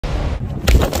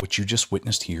What you just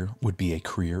witnessed here would be a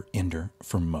career ender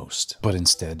for most, but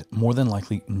instead, more than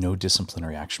likely, no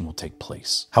disciplinary action will take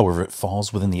place. However, it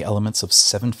falls within the elements of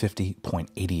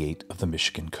 750.88 of the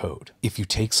Michigan Code. If you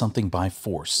take something by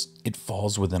force, it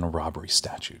falls within a robbery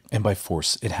statute. And by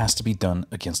force, it has to be done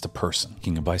against a person.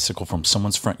 Taking a bicycle from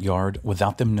someone's front yard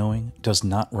without them knowing does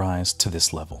not rise to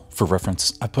this level. For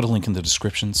reference, I put a link in the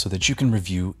description so that you can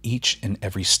review each and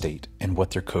every state and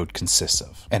what their code consists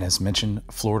of. And as mentioned,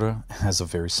 Florida has a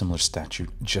very similar statute,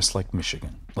 just like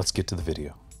Michigan. Let's get to the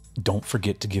video. Don't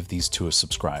forget to give these two a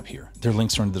subscribe here. Their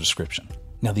links are in the description.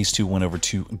 Now, these two went over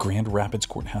to Grand Rapids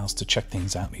Courthouse to check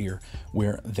things out here,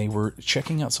 where they were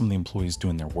checking out some of the employees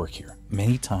doing their work here.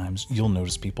 Many times, you'll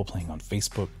notice people playing on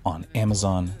Facebook, on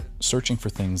Amazon, searching for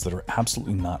things that are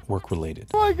absolutely not work-related.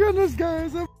 Oh my goodness,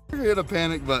 guys, I hit a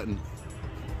panic button.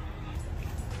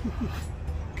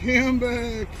 Come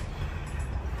back.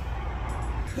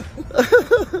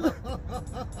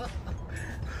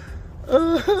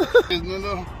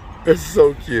 It's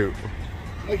so cute.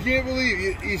 I can't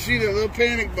believe you see that little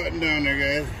panic button down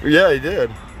there, guys. Yeah, he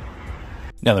did.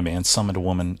 Now the man summoned a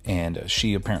woman, and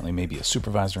she apparently may be a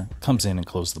supervisor, comes in and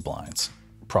closes the blinds.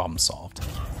 Problem solved.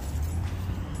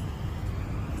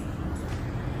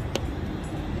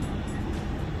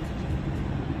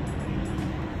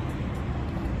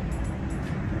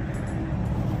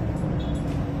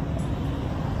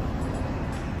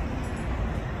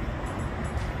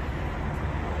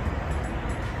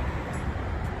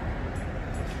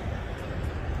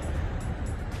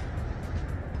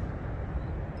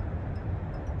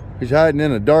 He's hiding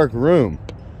in a dark room.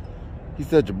 He's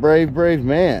such a brave, brave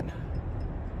man.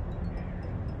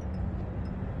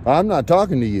 I'm not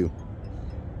talking to you.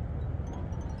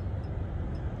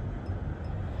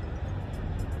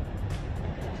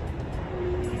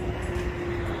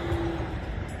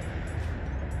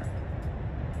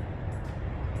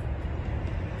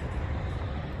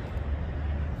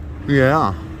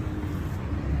 Yeah.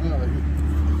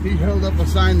 He held up a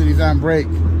sign that he's on break.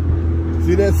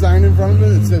 See that sign in front of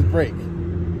it? It says break.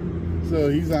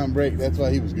 So he's on break. That's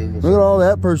why he was Googling. Look at all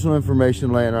that personal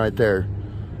information laying right there.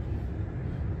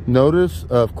 Notice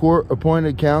of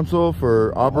court-appointed counsel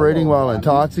for operating while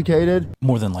intoxicated.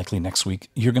 More than likely next week,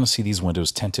 you're going to see these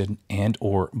windows tinted and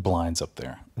or blinds up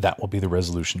there. That will be the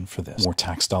resolution for this. More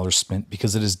tax dollars spent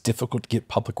because it is difficult to get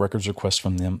public records requests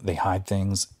from them. They hide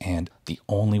things, and the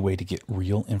only way to get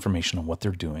real information on what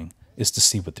they're doing is to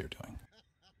see what they're doing.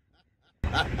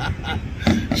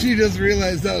 She just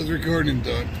realized I was recording,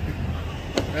 Doug.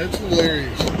 That's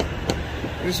hilarious.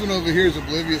 This one over here is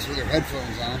oblivious with her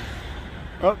headphones on.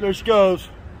 Oh, there she goes.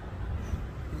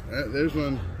 There's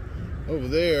one over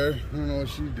there. I don't know what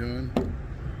she's doing.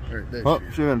 Right, there Oh,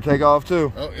 she's gonna take off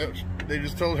too. Oh, yep. They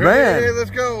just told her, Man, hey,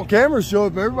 let's go. Cameras show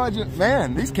up. Everybody just,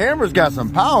 man, these cameras got some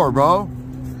power, bro.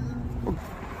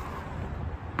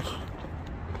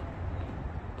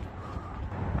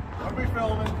 I'll be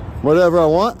filming. Whatever I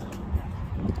want.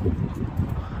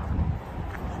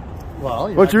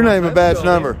 Well, what's your name and badge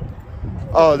number?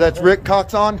 Oh, that's Rick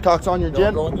Coxon? Coxon your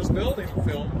gin? Go in this building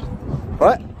filmed.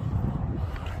 What?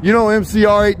 You know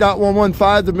MCR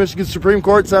 8.115, the Michigan Supreme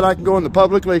Court said I can go in the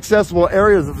publicly accessible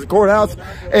areas of the courthouse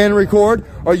and record.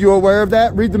 Are you aware of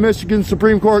that? Read the Michigan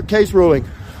Supreme Court case ruling.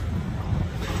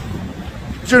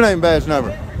 What's your name and badge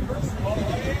number?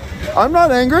 I'm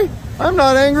not angry. I'm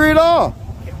not angry at all.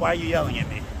 Why are you yelling at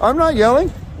me? I'm not yelling.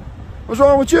 What's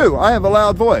wrong with you? I have a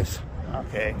loud voice.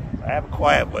 Okay, I have a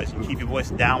quiet voice. You keep your voice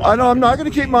down. I know I'm not going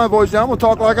to keep my voice down. We'll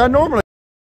talk like I normally.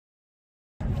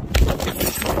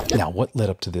 Now, what led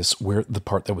up to this, where the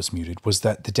part that was muted, was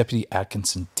that the Deputy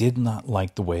Atkinson did not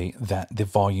like the way that the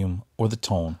volume or the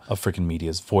tone of Frickin'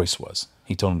 Media's voice was.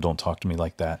 He told him, don't talk to me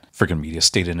like that. Frickin' Media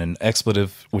stated an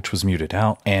expletive, which was muted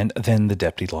out, and then the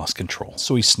deputy lost control.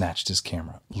 So he snatched his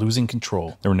camera, losing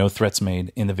control. There were no threats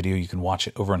made in the video. You can watch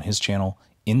it over on his channel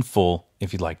in full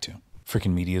if you'd like to.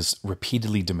 Frickin' Media's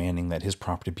repeatedly demanding that his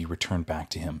property be returned back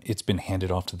to him. It's been handed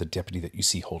off to the deputy that you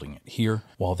see holding it here,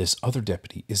 while this other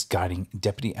deputy is guiding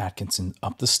Deputy Atkinson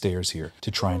up the stairs here to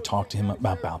try and talk to him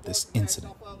about this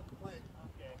incident.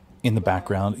 In the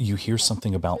background, you hear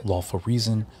something about lawful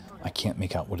reason. I can't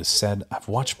make out what is said. I've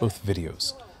watched both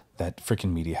videos that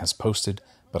Frickin' Media has posted,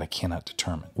 but I cannot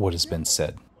determine what has been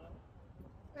said.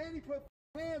 And he put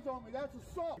hands on me. That's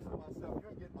assault.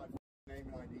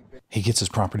 He gets his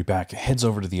property back, heads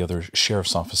over to the other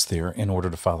sheriff's office there in order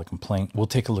to file a complaint. We'll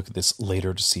take a look at this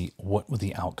later to see what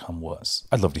the outcome was.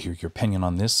 I'd love to hear your opinion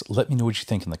on this. Let me know what you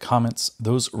think in the comments.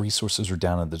 Those resources are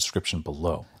down in the description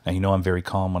below. Now, you know I'm very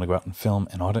calm when I go out and film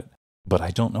and audit, but I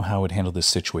don't know how I would handle this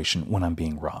situation when I'm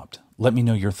being robbed. Let me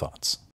know your thoughts.